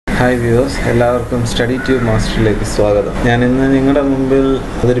Hi viewers, എല്ലാവർക്കും study tube മാസ്റ്ററിലേക്ക് സ്വാഗതം. ഞാൻ ഇന്ന് നിങ്ങളുടെ മുമ്പിൽ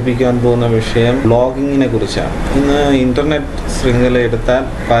അവതരിപ്പിക്കാൻ പോകുന്ന വിഷയം ബ്ലോഗിങ്ങിനെ കുറിച്ചാണ്. ഇന്ന് ഇൻ്റർനെറ്റ് ശൃംഖല എടുത്താൽ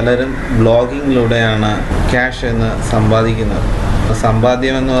പലരും ബ്ലോഗിങ്ങിലൂടെയാണ് ക്യാഷ് എന്ന് സമ്പാദിക്കുന്നത്.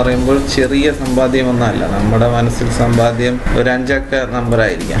 സമ്പാദ്യം എന്ന് പറയുമ്പോൾ ചെറിയ സമ്പാദ്യമൊന്നുമല്ല. നമ്മുടെ മനസ്സിൽ സമ്പാദ്യം ഒരു 5 അക്ക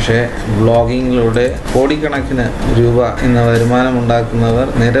നമ്പറായിരിക്കും. പക്ഷേ ബ്ലോഗിങ്ങിലൂടെ കോടിക്കണക്കിന് രൂപ എന്ന വരുമാനം ഉണ്ടാക്കുന്നവർ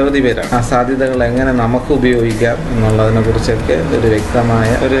നിരവധി പേരാണ്. ആ സാധ്യതകൾ എങ്ങനെ നമുക്ക് ഉപയോഗിക്കാം എന്നുള്ളതിനെ കുറിച്ചൊക്കെ ഒരു വ്യക്തമായ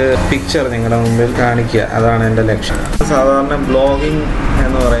ഒരു പിക്ചർ നിങ്ങളുടെ മുമ്പിൽ കാണിക്കുക, അതാണ് എൻ്റെ ലക്ഷ്യം. സാധാരണ ബ്ലോഗിങ്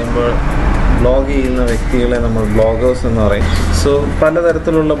എന്ന് പറയുമ്പോൾ ബ്ലോഗ് ചെയ്യുന്ന വ്യക്തികളെ നമ്മൾ ബ്ലോഗേഴ്സ് എന്ന് പറയും. സോ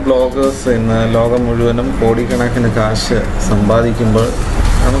പലതരത്തിലുള്ള ബ്ലോഗേഴ്സ് ഇന്ന് ലോകം മുഴുവനും കോടിക്കണക്കിന് കാശ് സമ്പാദിക്കുമ്പോൾ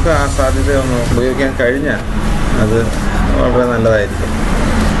നമുക്ക് ആ സാധ്യത ഒന്ന് ഉപയോഗിക്കാൻ കഴിഞ്ഞാൽ അത് വളരെ നല്ലതായിരിക്കും.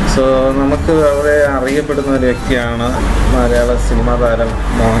 സോ നമുക്ക് വളരെ അറിയപ്പെടുന്ന ഒരു വ്യക്തിയാണ് മലയാള സിനിമാ താരം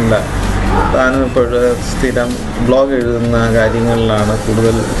മോഹൻലാൽ. താനും ഇപ്പോഴും സ്ഥിരം ബ്ലോഗ് എഴുതുന്ന കാര്യങ്ങളിലാണ്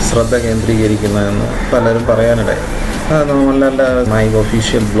കൂടുതൽ ശ്രദ്ധ കേന്ദ്രീകരിക്കുന്നതെന്ന് പലരും പറയാനിടയായി. മോഹൻലാലിൻ്റെ മൈ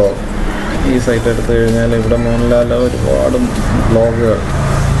ഒഫീഷ്യൽ ബ്ലോഗ് ഈ സൈറ്റ് എടുത്തു കഴിഞ്ഞാൽ ഇവിടെ മോഹൻലാൽ ഒരുപാട് ബ്ലോഗുകൾ,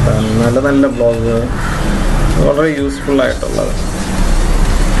 നല്ല നല്ല ബ്ലോഗുകൾ, വളരെ യൂസ്ഫുള്ളായിട്ടുള്ളത്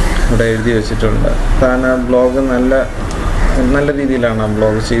ഇവിടെ എഴുതി വെച്ചിട്ടുണ്ട്. താൻ ആ ബ്ലോഗ് നല്ല രീതിയിലാണ് ആ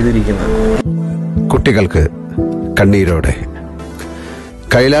ബ്ലോഗ് ചെയ്തിരിക്കുന്നത്. കുട്ടികൾക്ക് കണ്ണീരോടെ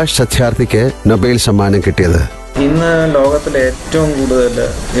കൈലാഷ് സത്യാർത്ഥിക്ക് നൊബേൽ സമ്മാനം കിട്ടിയത്. ഇന്ന് ലോകത്തിലെ ഏറ്റവും കൂടുതൽ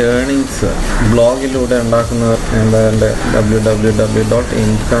ഏർണിങ്സ് ബ്ലോഗിലൂടെ ഉണ്ടാക്കുന്നത് എൻ്റെ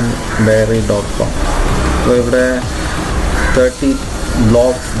www.incomediary.com. അപ്പോൾ ഇവിടെ 30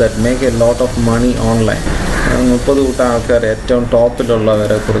 blogs that make a lot of money online. 30 കൂട്ടം ആൾക്കാർ ഏറ്റവും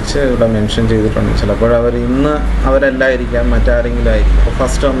ടോപ്പിലുള്ളവരെ കുറിച്ച് ഇവിടെ മെൻഷൻ ചെയ്തിട്ടുണ്ട്. ചിലപ്പോൾ അവരല്ലായിരിക്കാം, മറ്റാരെങ്കിലും ആയിരിക്കും.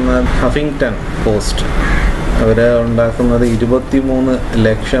 ഫസ്റ്റ് ഒന്ന് ഹഫിംഗ്ടൺ പോസ്റ്റ്. അവർ ഉണ്ടാക്കുന്നത്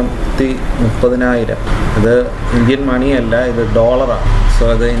 23,30,000. ഇത് ഇന്ത്യൻ മണിയല്ല, ഇത് ഡോളറാണ്. സോ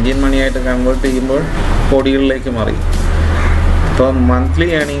അത് ഇന്ത്യൻ മണിയായിട്ട് കൺവേർട്ട് ചെയ്യുമ്പോൾ കോടികളിലേക്ക് മാറി. ഇപ്പം മന്ത്ലി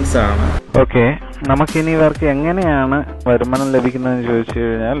ഏർണിങ്സ് ആണ്. ഓക്കെ, നമുക്കിനി ഇവർക്ക് എങ്ങനെയാണ് വരുമാനം ലഭിക്കുന്നതെന്ന് ചോദിച്ചു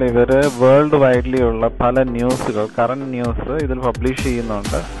കഴിഞ്ഞാൽ, ഇവർ വേൾഡ് വൈഡ്ലി ഉള്ള പല ന്യൂസുകൾ, കറണ്ട് ന്യൂസ് ഇതിൽ പബ്ലിഷ്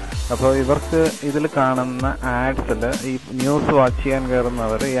ചെയ്യുന്നുണ്ട്. അപ്പോൾ ഇവർക്ക് ഇതിൽ കാണുന്ന ആഡ്സിൽ, ഈ ന്യൂസ് വാച്ച് ചെയ്യാൻ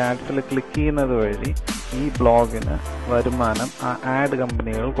കയറുന്നവർ ഈ ആഡ്സിൽ ക്ലിക്ക് ചെയ്യുന്നത് വഴി ഈ ബ്ലോഗിന് വരുമാനം ആ ആഡ്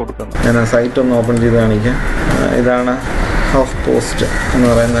കമ്പനികൾ കൊടുക്കുന്നു. ഞാൻ ആ സൈറ്റ് ഒന്ന് ഓപ്പൺ ചെയ്ത് കാണിക്കാം. ഇതാണ് ഹഫ് പോസ്റ്റ് എന്ന്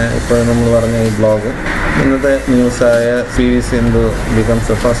പറയുന്ന ഇപ്പോൾ നമ്മൾ പറഞ്ഞ ഈ ബ്ലോഗ്. ഇന്നത്തെ ന്യൂസായ PV Sindhu becomes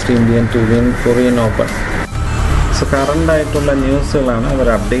the first Indian two win Korean open. So കറണ്ടായിട്ടുള്ള ന്യൂസുകളാണ് our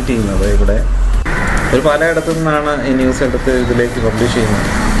update ചെയ്യുന്നത്. ഇവിടെ ഒരു പലയിടത്തു നിന്നാണ് ഈ ന്യൂസ് എടുത്ത് ഇതിലേക്ക് പബ്ലിഷ് ചെയ്യുന്നത്.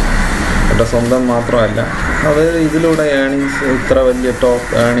 അവരുടെ സ്വന്തം മാത്രമല്ല, അവർ ഇതിലൂടെ ഏർണിങ്സ്, ഇത്ര വലിയ ടോപ്പ്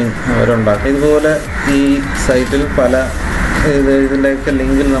ഏർണിങ് അവരുണ്ടാക്കും. ഇതുപോലെ ഈ സൈറ്റിൽ ഇതിൻ്റെയൊക്കെ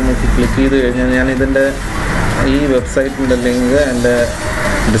ലിങ്കിൽ നമുക്ക് ക്ലിക്ക് ചെയ്ത് കഴിഞ്ഞാൽ, ഞാൻ ഇതിൻ്റെ ഈ വെബ്സൈറ്റിൻ്റെ ലിങ്ക് എൻ്റെ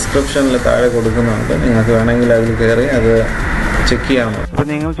ഡിസ്ക്രിപ്ഷനിൽ താഴെ കൊടുക്കുന്നുണ്ട്. നിങ്ങൾക്ക് വേണമെങ്കിൽ അതിൽ കയറി അത് ചെക്ക് ചെയ്യാമോ. അപ്പോൾ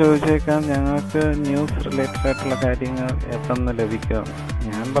നിങ്ങൾ ചോദിച്ചേക്കാം, ഞങ്ങൾക്ക് ന്യൂസ് റിലേറ്റഡ് ആയിട്ടുള്ള കാര്യങ്ങൾ എപ്പം ലഭിക്കും.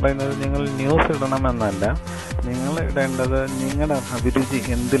 ഞാൻ പറയുന്നത്, നിങ്ങൾ ന്യൂസ് ഇടണമെന്നല്ല, നിങ്ങൾ ഇടേണ്ടത് നിങ്ങളുടെ അഭിരുചി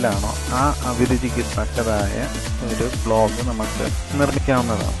എന്തിലാണോ ആ അഭിരുചിക്ക് തക്കതായ ഒരു ബ്ലോഗ് നമുക്ക്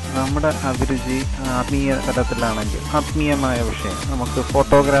നിർമ്മിക്കാവുന്നതാണ്. നമ്മുടെ അഭിരുചി ആത്മീയ തലത്തിലാണെങ്കിൽ ആത്മീയമായ വിഷയം, നമുക്ക്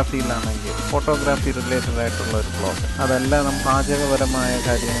ഫോട്ടോഗ്രാഫിയിലാണെങ്കിൽ ഫോട്ടോഗ്രാഫി റിലേറ്റഡ് ആയിട്ടുള്ള ഒരു ബ്ലോഗ്, അതല്ല നമുക്ക് പാചകപരമായ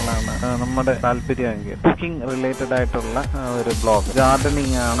കാര്യങ്ങളാണ് നമ്മുടെ താല്പര്യമെങ്കിൽ കുക്കിംഗ് റിലേറ്റഡ് ആയിട്ടുള്ള ഒരു ബ്ലോഗ്,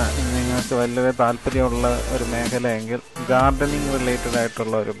 ഗാർഡനിങ് ആണ് നിങ്ങൾക്ക് വളരെ താല്പര്യമുള്ള ഒരു മേഖലയെങ്കിൽ ഗാർഡനിങ് റിലേറ്റഡ്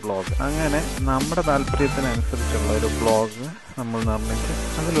ആയിട്ടുള്ള ഒരു ബ്ലോഗ്. അങ്ങനെ നമ്മുടെ താല്പര്യത്തിനനുസരിച്ചുള്ള ഒരു ബ്ലോഗ് നമ്മൾ നിർമ്മിച്ച്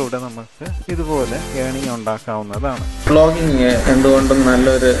അതിലൂടെ നമുക്ക് ഇതുപോലെ ഏണിങ് ഉണ്ടാക്കാവുന്നതാണ്. ബ്ലോഗിങ് എന്തുകൊണ്ടും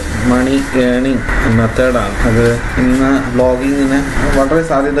നല്ലൊരു മണി ഏണിങ് മെത്തേഡാണ്. അത് ഇന്ന് ബ്ലോഗിങ്ങിന് വളരെ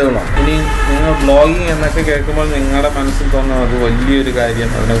സാധ്യതകളാണ്. ഇനി നിങ്ങൾ ബ്ലോഗിങ് എന്നൊക്കെ കേൾക്കുമ്പോൾ നിങ്ങളുടെ മനസ്സിൽ തോന്നുന്നത് അത് വലിയൊരു കാര്യം,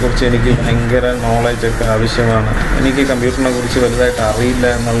 അതിനെക്കുറിച്ച് എനിക്ക് ഭയങ്കര നോളജൊക്കെ ആവശ്യമാണ്, എനിക്ക് കമ്പ്യൂട്ടറിനെ കുറിച്ച് വലുതായിട്ട് അറിയില്ല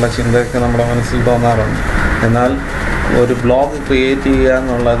എന്നുള്ള ചിന്തയൊക്കെ നമ്മുടെ മനസ്സിൽ തോന്നാറുണ്ട്. എന്നാൽ ഒരു ബ്ലോഗ് ക്രിയേറ്റ് ചെയ്യുക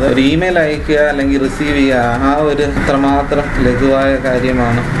എന്നുള്ളത്, ഒരു ഇമെയിൽ അയക്കുക അല്ലെങ്കിൽ റിസീവ് ചെയ്യുക, ആ ഒരു അത്രമാത്രം ലഘുവായ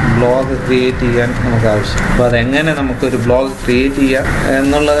കാര്യമാണ് ബ്ലോഗ് ക്രിയേറ്റ് ചെയ്യാൻ നമുക്ക് ആവശ്യം. അപ്പോൾ അതെങ്ങനെ നമുക്കൊരു ബ്ലോഗ് ക്രിയേറ്റ് ചെയ്യാം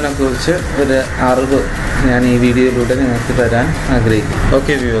എന്നുള്ളതിനെക്കുറിച്ച് ഒരു അറിവ് ഞാൻ ഈ വീഡിയോയിലൂടെ നിങ്ങൾക്ക് തരാൻ ആഗ്രഹിക്കുന്നു.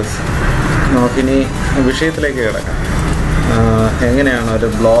 ഓക്കെ വ്യൂവേഴ്സ്, നമുക്കിനി വിഷയത്തിലേക്ക് കിടക്കാം. എങ്ങനെയാണ് ഒരു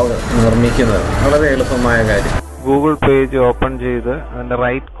ബ്ലോഗ് നിർമ്മിക്കുന്നത്? വളരെ എളുപ്പമായ കാര്യം. ഗൂഗിൾ പേജ് ഓപ്പൺ ചെയ്ത് അതിൻ്റെ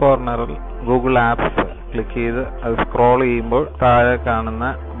റൈറ്റ് കോർണറിൽ ഗൂഗിൾ ആപ്സ് ക്ലിക്ക് ചെയ്ത് അത് സ്ക്രോൾ ചെയ്യുമ്പോൾ താഴെ കാണുന്ന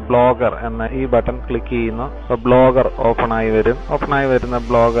ബ്ലോഗർ എന്ന ഈ ബട്ടൺ ക്ലിക്ക് ചെയ്യുന്നു. അപ്പോൾ ബ്ലോഗർ ഓപ്പൺ ആയി വരുന്ന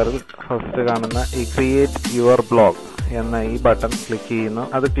ബ്ലോഗറിൽ ഫസ്റ്റ് കാണുന്ന ഈ ക്രിയേറ്റ് യുവർ ബ്ലോഗ് എന്ന ഈ ബട്ടൺ ക്ലിക്ക് ചെയ്യുന്നു.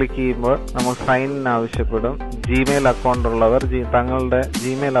 അത് ക്ലിക്ക് ചെയ്യുമ്പോൾ നമ്മൾ സൈൻ ഇൻ ആവശ്യപ്പെടും. ജിമെയിൽ അക്കൗണ്ട് ഉള്ളവർ തങ്ങളുടെ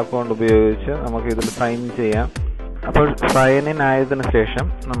ജിമെയിൽ അക്കൗണ്ട് ഉപയോഗിച്ച് നമുക്ക് ഇതിൽ സൈൻ ചെയ്യാം. അപ്പോൾ സൈൻ ഇൻ ആയതിനു ശേഷം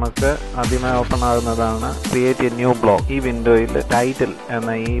നമുക്ക് ആദ്യമായി open ആകുന്നതാണ് create A new blog. ഈ വിൻഡോയിൽ ടൈറ്റിൽ എന്ന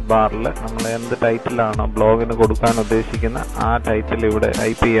ഈ ബാറിൽ നമ്മൾ എന്ത് ടൈറ്റിലാണോ ബ്ലോഗിന് കൊടുക്കാൻ ഉദ്ദേശിക്കുന്ന ആ ടൈറ്റിൽ ഇവിടെ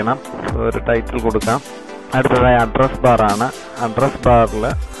ടൈപ്പ് ചെയ്യണം. ഒരു ടൈറ്റിൽ കൊടുക്കാം. അടുത്തതായി അഡ്രസ് ബാറാണ്. അഡ്രസ് ബാറിൽ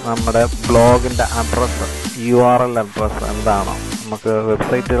നമ്മുടെ ബ്ലോഗിന്റെ അഡ്രസ്സ്, URL അഡ്രസ്സ് എന്താണോ, നമുക്ക്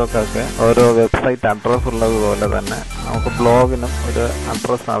വെബ്സൈറ്റുകൾക്കൊക്കെ ഓരോ വെബ്സൈറ്റ് അഡ്രസ്സ് ഉള്ളതുപോലെ തന്നെ നമുക്ക് ബ്ലോഗിനും ഒരു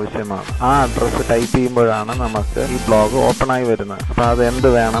അഡ്രസ്സ് ആവശ്യമാണ്. ആ അഡ്രസ്സ് ടൈപ്പ് ചെയ്യുമ്പോഴാണ് നമുക്ക് ഈ ബ്ലോഗ് ഓപ്പൺ ആയി വരുന്നത്. അപ്പോൾ അത് എന്ത്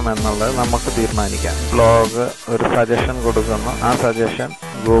വേണം എന്നുള്ളത് നമുക്ക് തീരുമാനിക്കാം. ബ്ലോഗ് ഒരു സജഷൻ കൊടുക്കുന്നു. ആ സജഷൻ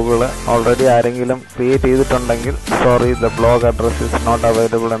ഗൂഗിള് ഓൾറെഡി ആരെങ്കിലും ക്രിയേറ്റ് ചെയ്തിട്ടുണ്ടെങ്കിൽ sorry the blog address is not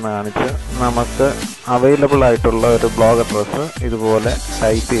available എന്ന് കാണിച്ച് നമുക്ക് അവൈലബിൾ ആയിട്ടുള്ള ഒരു ബ്ലോഗ് അഡ്രസ്സ് ഇതുപോലെ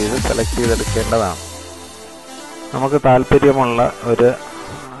ടൈപ്പ് ചെയ്ത് സെലക്ട് ചെയ്തെടുക്കേണ്ടതാണ്. നമുക്ക് താല്പര്യമുള്ള ഒരു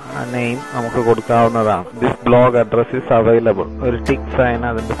നെയിം നമുക്ക് കൊടുക്കാവുന്നതാണ്. This blog address is available. ഒരു ടിക്ക് സൈൻ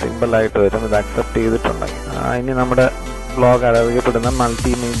അതിന്റെ സിമ്പിൾ ആയിട്ട് വരും, ഇത് അക്സെപ്റ്റ് ചെയ്തിട്ടുണ്ടെങ്കിൽ. ഇനി നമ്മുടെ ബ്ലോഗ് അറിയപ്പെടുന്ന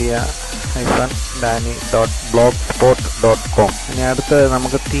multimedia-dani.blogspot.com. ഇനി അടുത്ത്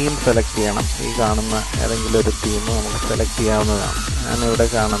നമുക്ക് തീം സെലക്ട് ചെയ്യണം. ഈ കാണുന്ന ഏതെങ്കിലും ഒരു തീം നമുക്ക് സെലക്ട് ചെയ്യാവുന്നതാണ്. ഞാനിവിടെ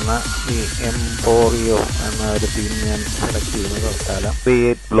കാണുന്ന ഈ എംപോറിയോ എന്ന ഒരു തീം ഞാൻ സെലക്ട് ചെയ്യുന്നത് തൽക്കാലം.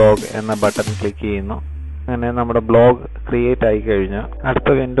 ക്രിയേറ്റ് ബ്ലോഗ് എന്ന ബട്ടൺ ക്ലിക്ക് ചെയ്യുന്നു. അങ്ങനെ നമ്മുടെ ബ്ലോഗ് ക്രിയേറ്റ് ആയി കഴിഞ്ഞു. അടുത്ത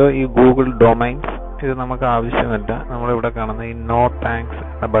വിൻഡോ ഈ ഗൂഗിൾ ഡൊമൈൻസ്. ഇത് നമുക്ക് ആവശ്യമില്ല. നമ്മളിവിടെ കാണുന്ന ഈ നോ താങ്ക്സ്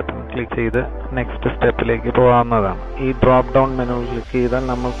എന്ന ബട്ടൺ ക്ലിക്ക് ചെയ്ത് നെക്സ്റ്റ് സ്റ്റെപ്പിലേക്ക് പോകാവുന്നതാണ്. ഈ ഡ്രോപ്പ് ഡൗൺ മെനു ക്ലിക്ക് ചെയ്താൽ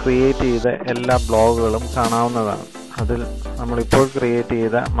നമ്മൾ ക്രിയേറ്റ് ചെയ്ത എല്ലാ ബ്ലോഗുകളും കാണാവുന്നതാണ്. അതിൽ നമ്മളിപ്പോൾ ക്രിയേറ്റ്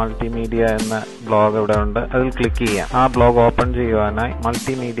ചെയ്ത മൾട്ടിമീഡിയ എന്ന ബ്ലോഗ് ഇവിടെ ഉണ്ട്. അതിൽ ക്ലിക്ക് ചെയ്യാം. ആ ബ്ലോഗ് ഓപ്പൺ ചെയ്യുവാനായി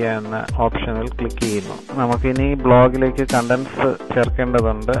മൾട്ടിമീഡിയ എന്ന ഓപ്ഷനിൽ ക്ലിക്ക് ചെയ്യുന്നു. നമുക്കിനി ബ്ലോഗിലേക്ക് കണ്ടന്റ്സ്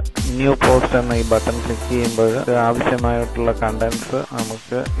ചേർക്കേണ്ടതുണ്ട്. ന്യൂ പോസ്റ്റ് എന്ന ഈ ബട്ടൺ ക്ലിക്ക് ചെയ്യുമ്പോൾ ആവശ്യമായിട്ടുള്ള കണ്ടന്റ്സ്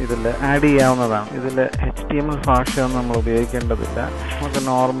നമുക്ക് ഇതിൽ ആഡ് ചെയ്യാവുന്നതാണ്. ഇതിൽ HTML ഭാഷയൊന്നും നമ്മൾ ഉപയോഗിക്കേണ്ടതില്ല. നമുക്ക്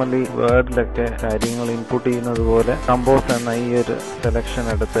നോർമലി വേർഡിലൊക്കെ കാര്യങ്ങൾ ഇൻപുട്ട് ചെയ്യുന്നത് പോലെ കമ്പോസ് എന്ന ഈ ഒരു സെലക്ഷൻ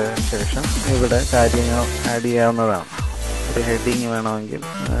എടുത്തതിന് ശേഷം ഇവിടെ കാര്യങ്ങൾ ആഡ് ചെയ്യാവുന്നതാണ്. ഒരു ഹെഡിങ് വേണമെങ്കിൽ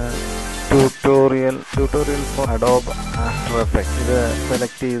tutorial four Adobe after effects ഇത്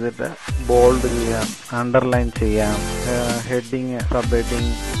സെലക്ട് ചെയ്തിട്ട് ബോൾഡ് ചെയ്യാം, അണ്ടർലൈൻ ചെയ്യാം. Heading, sub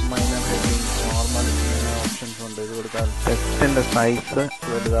heading, minor heading, normal options ഉണ്ട്. ഇത് കൊടുത്താൽ ടെക്സ്റ്റിന്റെ സൈസ്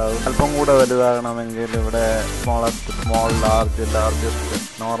വലുതാകും. അല്പം കൂടെ വലുതാകണമെങ്കിൽ ഇവിടെ smallest, small, large, largest,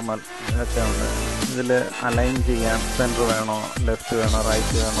 normal ഇതൊക്കെ ഉണ്ട്. ഇതിൽ അലൈൻ ചെയ്യാം. സെൻറ്റർ വേണോ, ലെഫ്റ്റ് വേണോ,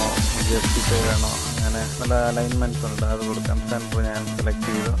 റൈറ്റ് വേണോ, ജസ്റ്റിഫൈ വേണോ, അങ്ങനെ പല അലൈൻമെന്റ്സ് ഉണ്ട്. അത് കൊടുക്കാം. സെൻറ്റർ ഞാൻ സെലക്ട്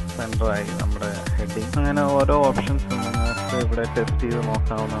ചെയ്തു. സെൻറ്ററായി നമ്മുടെ ഹെഡിങ്. അങ്ങനെ ഓരോ ഓപ്ഷൻസും നിങ്ങൾക്ക് ഇവിടെ ടെസ്റ്റ് ചെയ്ത്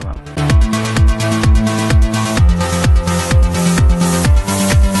നോക്കാവുന്നതാണ്.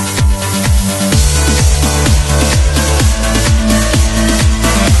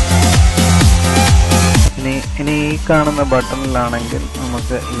 ഇനി ഈ കാണുന്ന ബട്ടണിലാണെങ്കിൽ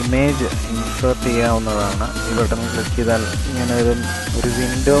നമുക്ക് ഇമേജ് ഇൻസേർട്ട് ചെയ്യാവുന്നതാണ്. ഈ ബട്ടൺ ക്ലിക്ക് ചെയ്താൽ ഇങ്ങനെ ഒരു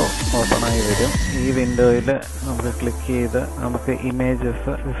വിൻഡോ ഓപ്പൺ ആയി വരും. ഈ വിൻഡോയിൽ നമുക്ക് ക്ലിക്ക് ചെയ്ത് നമുക്ക്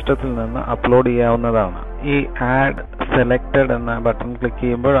ഇമേജസ് സിസ്റ്റത്തിൽ നിന്ന് അപ്ലോഡ് ചെയ്യാവുന്നതാണ്. ഈ ആഡ് സെലക്റ്റഡ് എന്ന ബട്ടൺ ക്ലിക്ക്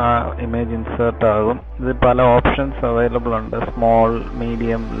ചെയ്യുമ്പോൾ ആ ഇമേജ് ഇൻസേർട്ട് ആകും. ഇതിൽ പല ഓപ്ഷൻസ് അവൈലബിൾ ഉണ്ട്. Small,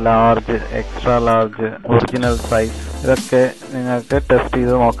 medium, large, extra large, original size, ഇതൊക്കെ നിങ്ങൾക്ക് ടെസ്റ്റ്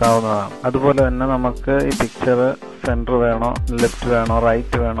ചെയ്ത് നോക്കാവുന്നതാണ്. അതുപോലെ തന്നെ നമുക്ക് ഈ പിക്ചർ സെൻറ്റർ വേണോ, ലെഫ്റ്റ് വേണോ,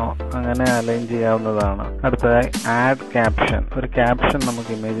 റൈറ്റ് വേണോ, അങ്ങനെ അലൈൻ ചെയ്യാവുന്നതാണ്. അടുത്തതായി ആഡ് ക്യാപ്ഷൻ. ഒരു ക്യാപ്ഷൻ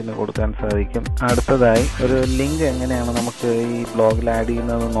നമുക്ക് ഇമേജിന് കൊടുക്കാൻ സാധിക്കും. അടുത്തതായി ഒരു ലിങ്ക് എങ്ങനെയാണ് നമുക്ക് ഈ ബ്ലോഗിൽ ആഡ്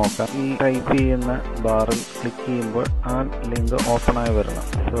ചെയ്യുന്നതെന്ന് നോക്കാം. ഈ ടൈപ്പ് ചെയ്യുന്ന ബാറിൽ ക്ലിക്ക് ചെയ്യുമ്പോൾ ആ ലിങ്ക് ഓപ്പൺ ആയി വരണം.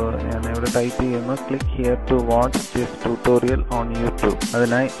 സോ ഞാൻ ഇവിടെ ടൈപ്പ് ചെയ്യുന്നു click here to watch this tutorial on YouTube.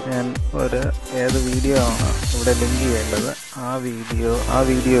 അതിനായി ഞാൻ ഏത് വീഡിയോ ആണ് ഇവിടെ ലിങ്ക് ചെയ്യേണ്ടത് ആ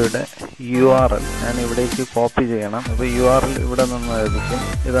വീഡിയോയുടെ URL ഞാൻ ഇവിടേക്ക് കോപ്പി ചെയ്യണം. അപ്പോൾ URL ഇവിടെ നിന്ന് ലഭിക്കും.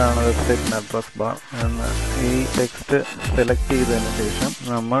 ഇതാണ് വെബ്സൈറ്റിന്റെ അഡ്രസ് ബാർ എന്ന്. ഈ ടെക്സ്റ്റ് സെലക്ട് ചെയ്തതിന് ശേഷം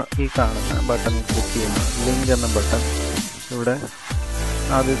നമ്മൾ ഈ കാണുന്ന ബട്ടൺ ക്ലിക്ക് ചെയ്യുന്നു. ലിങ്ക് എന്ന ബട്ടൺ ഇവിടെ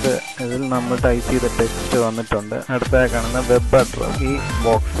ആദ്യത്തെ ഇതിൽ നമ്മൾ ടൈപ്പ് ചെയ്ത ടെക്സ്റ്റ് വന്നിട്ടുണ്ട്. അടുത്തായി കാണുന്ന വെബ് അഡ്രസ്. ഈ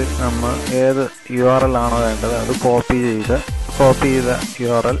ബോക്സിൽ നമ്മൾ ഏത് URL ആണോ വേണ്ടത് അത് കോപ്പി ചെയ്ത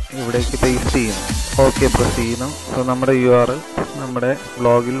URL ഇവിടേക്ക് പേസ്റ്റ് ചെയ്യുന്നു. ഓക്കെ പ്രസ് ചെയ്യുന്നു. സോ നമ്മുടെ URL നമ്മുടെ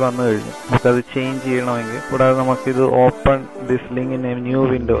ബ്ലോഗിൽ വന്നു കഴിഞ്ഞു. നമുക്കത് ചേഞ്ച് ചെയ്യണമെങ്കിൽ കൂടാതെ നമുക്കിത് open this link in A new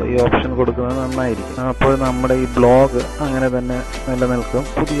window ഈ ഓപ്ഷൻ കൊടുക്കുന്നത് നന്നായിരിക്കും. അപ്പോൾ നമ്മുടെ ഈ ബ്ലോഗ് അങ്ങനെ തന്നെ നിലനിൽക്കും.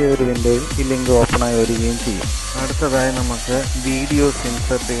 പുതിയ ഒരു വിൻഡോയിൽ ഈ ലിങ്ക് ഓപ്പൺ ആയി വരികയും ചെയ്യും. അടുത്തതായി നമുക്ക് വീഡിയോസ്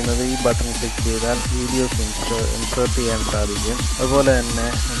ഇൻസേർട്ട് ചെയ്യുന്നത് ഈ ബട്ടൺ ക്ലിക്ക് ചെയ്താൽ വീഡിയോസ് ഇൻസേർട്ട് ചെയ്യാൻ സാധിക്കും. അതുപോലെ തന്നെ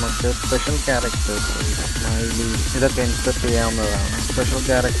നമുക്ക് സ്പെഷ്യൽ ക്യാരക്ടേഴ്സ്, സ്മൈലി, ഇതൊക്കെ ഇൻസേർട്ട് ചെയ്യാവുന്നതാണ്. സ്പെഷ്യൽ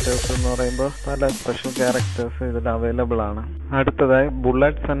ക്യാരക്ടേഴ്സ് എന്ന് പറയുമ്പോൾ പല സ്പെഷ്യൽ ക്യാരക്ടേഴ്സ് ഇതിൽ അവൈലബിൾ ആണ്. അടുത്തതായി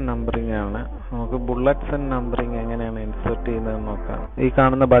ബുള്ളറ്റ്സ് ആൻഡ് നമ്പറിംഗ് ആണ്. നമുക്ക് ബുള്ളറ്റ്സ് ആൻഡ് നമ്പറിങ് എങ്ങനെയാണ് ഇൻസേർട്ട് ചെയ്യുന്നതെന്ന് നോക്കാം. ഈ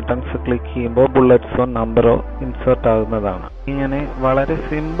കാണുന്ന ബട്ടൺസ് ക്ലിക്ക് ചെയ്യുമ്പോൾ ബുള്ളറ്റ്സോ നമ്പറോ ഇൻസേർട്ട് ആകുന്നതാണ്. ഇങ്ങനെ വളരെ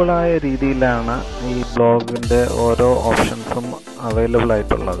സിമ്പിളായ രീതിയിലാണ് ഈ ബ്ലോഗിന്റെ ഓരോ ഓപ്ഷൻസും അവൈലബിൾ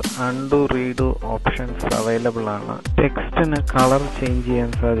ആയിട്ടുള്ളത്. അൺഡു റീഡു ഓപ്ഷൻസ് അവൈലബിൾ ആണ്. ടെക്സ്റ്റിന് കളർ ചേഞ്ച്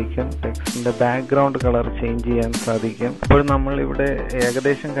ചെയ്യാൻ സാധിക്കും. ടെക്സ്റ്റിന്റെ ബാക്ക്ഗ്രൗണ്ട് കളർ ചേഞ്ച് ചെയ്യാൻ സാധിക്കും. ഇപ്പോൾ നമ്മൾ ഇവിടെ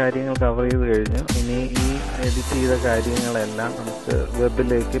ഏകദേശം കാര്യങ്ങൾ കവർ ചെയ്ത് കഴിഞ്ഞു. ഇനി ഈ എഡിറ്റ് ചെയ്ത കാര്യങ്ങളെല്ലാം നമുക്ക്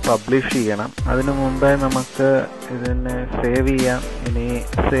വെബിലേക്ക് പബ്ലിഷ് ചെയ്യണം. അതിനു മുമ്പേ നമുക്ക് ഇതിനെ സേവ് ചെയ്യാം. ഇനി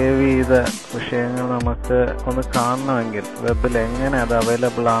സേവ് ചെയ്ത വിഷയങ്ങൾ നമുക്ക് ഒന്ന് കാണണമെങ്കിൽ വെബിൽ എങ്ങനെ അത്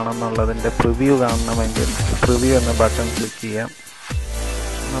അവൈലബിൾ ആണെന്നുള്ളതിന്റെ പ്രിവ്യൂ കാണണമെങ്കിൽ പ്രിവ്യൂ എന്ന ബട്ടൺ ക്ലിക്ക് ചെയ്യാം.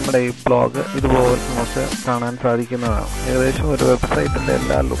 നമ്മുടെ ഈ ബ്ലോഗ് ഇതുപോലെ നമുക്ക് കാണാൻ സാധിക്കുന്നതാണ്. ഏകദേശം ഒരു വെബ്സൈറ്റിന്റെ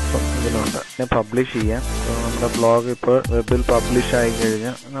എല്ലാ ലുക്കും ഇതിലുണ്ട്. പബ്ലിഷ് ചെയ്യാം. നമ്മുടെ ബ്ലോഗ് ഇപ്പോൾ വെബിൽ പബ്ലിഷ് ആയി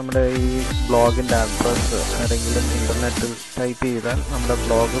കഴിഞ്ഞ് നമ്മുടെ ഈ ബ്ലോഗിന്റെ അഡ്രസ് ആരെങ്കിലും ഇന്റർനെറ്റിൽ ടൈപ്പ് ചെയ്താൽ നമ്മുടെ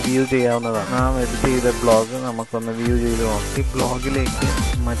ബ്ലോഗ് വ്യൂ ചെയ്യാവുന്നതാണ്. നാം എഡിറ്റ് ചെയ്ത ബ്ലോഗ് നമുക്കൊന്ന് വ്യൂ ചെയ്ത് നോക്കി ബ്ലോഗിലേക്ക്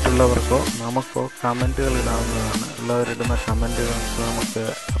മറ്റുള്ളവർക്കോ നമുക്കോ കമന്റുകൾ ഇടാവുന്നതാണ്. ഉള്ളവരിടുന്ന കമന്റുകൾക്ക് നമുക്ക്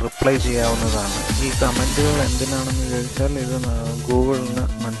റിപ്ലൈ ചെയ്യാവുന്നതാണ്. ഈ കമന്റുകൾ എന്തിനാണെന്ന് ചോദിച്ചാൽ ഇത് ഗൂഗിളിന്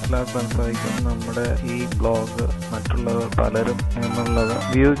മനസ്സിലാക്കാൻ സാധിക്കും നമ്മുടെ ഈ ബ്ലോഗ് മറ്റുള്ളവർ പലരും എന്നുള്ളത്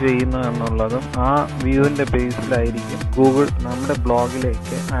വ്യൂ ചെയ്യുന്നു എന്നുള്ളതും ആ വ്യൂവിന്റെ ബേസിലായിരിക്കും ഗൂഗിൾ നമ്മുടെ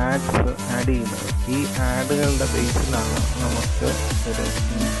ബ്ലോഗിലേക്ക് ആഡ്സ് ആഡ് ചെയ്യുന്നത്. ഈ ആഡുകളുടെ ബേസിലാണ് നമുക്ക് ഒരു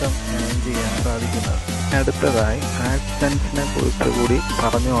ഇൻകം ഏൺ ചെയ്യാൻ സാധിക്കുന്നത്. അടുത്തതായി ആഡ്സെൻസിനെ കുറിച്ച് കൂടി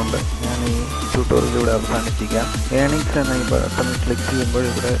പറഞ്ഞുകൊണ്ട് ഞാൻ ഈ ട്യൂട്ടോറിയൽ ഇവിടെ അവസാനിപ്പിക്കാം. ഏണിങ്സ് എന്ന ഈ ബട്ടൺ ക്ലിക്ക് ചെയ്യുമ്പോൾ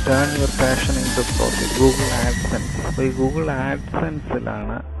ഇവിടെ turn your passion in to profit Google AdSense. അപ്പോൾ ഈ ഗൂഗിൾ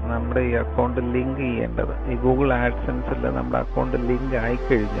ആഡ്സെൻസിലാണ് നമ്മുടെ ഈ അക്കൗണ്ട് ലിങ്ക് ചെയ്യേണ്ടത്. ഈ ഗൂഗിൾ ആഡ്സെൻസിൽ നമ്മുടെ അക്കൗണ്ട് ലിങ്ക്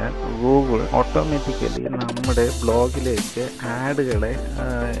ആയിക്കഴിഞ്ഞാൽ ഗൂഗിൾ ഓട്ടോമാറ്റിക്കലി നമ്മുടെ ബ്ലോഗിലേക്ക് ആഡുകളെ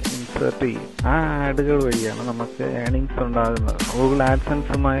ഇൻസേർട്ട് ചെയ്യും. ആ ആഡുകൾ വഴിയാണ് നമുക്ക് ഏണിങ്സ് ഉണ്ടാകുന്നത്. ഗൂഗിൾ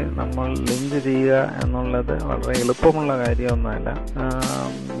ആഡ്സെൻസുമായി നമ്മൾ ലിങ്ക് ചെയ്യുക എന്നുള്ളത് വളരെ എളുപ്പമുള്ള കാര്യമൊന്നുമല്ല.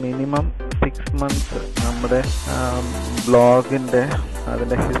 മിനിമം 6 months നമ്മുടെ ബ്ലോഗിന്റെ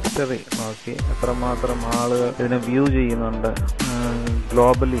അതിന്റെ ഹിസ്റ്ററി നോക്കി എത്രമാത്രം ആളുകൾ ഇതിനെ വ്യൂ ചെയ്യുന്നുണ്ട്,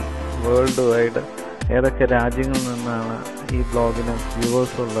 ഗ്ലോബലി വേൾഡ് വൈഡ് ഏതൊക്കെ രാജ്യങ്ങളിൽ നിന്നാണ് ഈ ബ്ലോഗിന്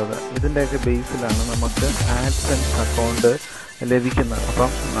വ്യൂവേഴ്സ് ഉള്ളത്, ഇതിൻ്റെയൊക്കെ ബേസിലാണ് നമുക്ക് ആഡ്സെൻസ് അക്കൗണ്ട് ലഭിക്കുന്നത്.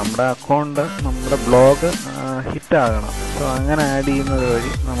 അപ്പം നമ്മുടെ അക്കൗണ്ട് നമ്മുടെ ബ്ലോഗ് ഹിറ്റാകണം. സോ അങ്ങനെ ആഡ് ചെയ്യുന്നത്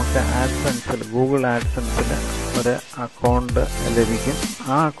വഴി നമുക്ക് ആഡ്സെൻസിൽ ഗൂഗിൾ ആഡ്സെൻസിൽ ഒരു അക്കൗണ്ട് ലഭിക്കും.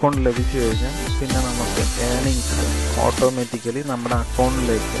 ആ അക്കൗണ്ട് ലഭിച്ചു കഴിഞ്ഞാൽ പിന്നെ നമുക്ക് ഏണിങ്സ് ഓട്ടോമാറ്റിക്കലി നമ്മുടെ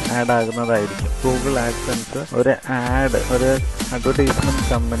അക്കൗണ്ടിലേക്ക് ആഡ് ആകുന്നതായിരിക്കും. ഗൂഗിൾ ആഡ്സെൻസ് ഒരു അഡ്വർടൈസ്മെന്റ്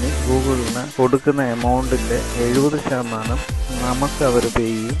കമ്പനി ഗൂഗിളിന് കൊടുക്കുന്ന എമൗണ്ടിന്റെ 70% നമുക്ക് അവർ പേ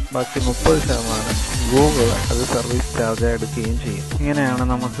ചെയ്യും. ബാക്കി 30% ഗൂഗിൾ അത് സർവീസ് ചാർജ് എടുക്കുകയും ചെയ്യും. ഇങ്ങനെയാണ്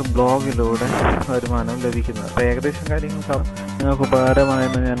നമുക്ക് ബ്ലോഗിലൂടെ വരുമാനം ലഭിക്കുന്നത്. അപ്പോൾ ഏകദേശം കാര്യങ്ങൾ നിങ്ങൾക്ക്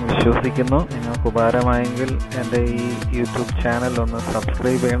ഉപകാരമായെന്ന് ഞാൻ വിശ്വസിക്കുന്നു. നിങ്ങൾക്ക് ഉപകാരമായെങ്കിൽ എൻ്റെ ഈ യൂട്യൂബ് ചാനൽ ഒന്ന്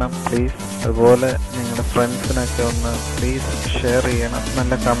സബ്സ്ക്രൈബ് ചെയ്യണം പ്ലീസ്. അതുപോലെ നിങ്ങളുടെ ഫ്രണ്ട്സിനൊക്കെ ഒന്ന് പ്ലീസ് ഷെയർ ചെയ്യണം.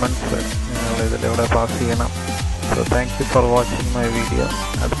 നല്ല കമൻറ്റ്സ് നിങ്ങൾ ഇതിലൂടെ പാസ് ചെയ്യണം. So thank you for watching my video.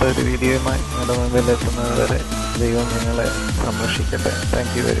 അടുത്തൊരു വീഡിയോയുമായി നിങ്ങളുടെ മുമ്പിൽ എത്തുന്നത് വരെ ദൈവം നിങ്ങളെ സംരക്ഷിക്കട്ടെ.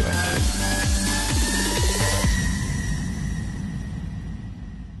 Thank you very much.